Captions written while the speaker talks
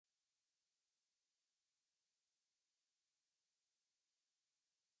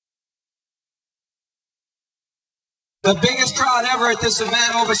The biggest crowd ever at this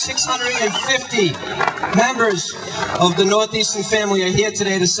event, over 650 members of the Northeastern family are here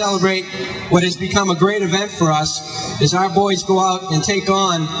today to celebrate what has become a great event for us as our boys go out and take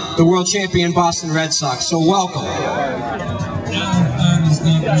on the world champion Boston Red Sox. So welcome.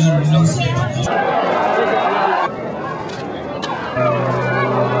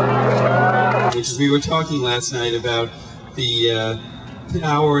 Which is, we were talking last night about the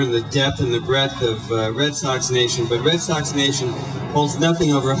power and the depth and the breadth of Red Sox Nation, but Red Sox Nation holds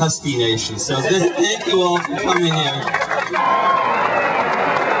nothing over Husky Nation. So thank you all for coming here.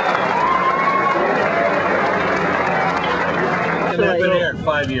 And they've been here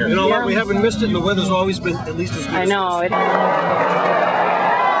 5 years. You know what? We haven't missed it, and the weather's always been at least as good. I know.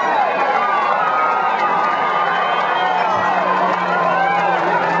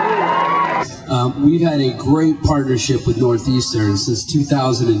 We've had a great partnership with Northeastern since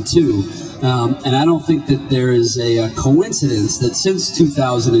 2002, and I don't think that there is a coincidence that since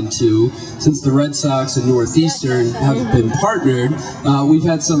 2002, since the Red Sox and Northeastern have been partnered, we've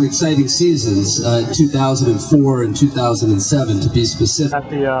had some exciting seasons, 2004 and 2007 to be specific. At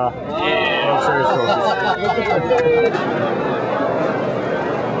the World Series trophy.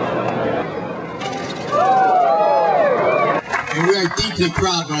 And we are deeply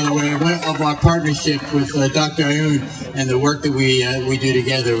proud, by the way, of our partnership with Dr. Ayoun and the work that we do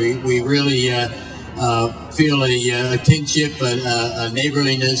together. We really feel a kinship, a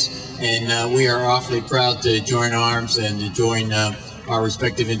neighborliness, and we are awfully proud to join arms and to join our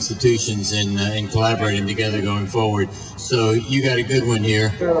respective institutions in collaborating together going forward. So you got a good one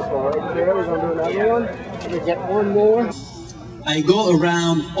here. I go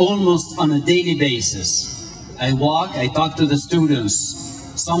around almost on a daily basis. I walk, I talk to the students.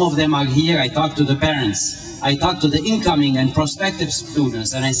 Some of them are here, I talk to the parents. I talk to the incoming and prospective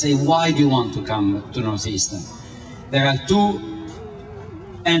students, and I say, why do you want to come to Northeastern? There are two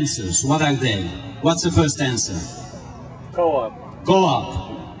answers. What are they? What's the first answer? Co-op. Co-op.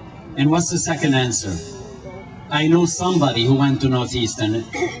 And what's the second answer? I know somebody who went to Northeastern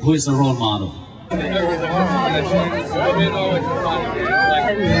who is a role model.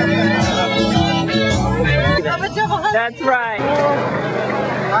 That's right.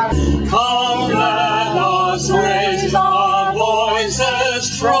 Come, let us raise our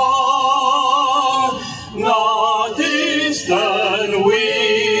voices strong.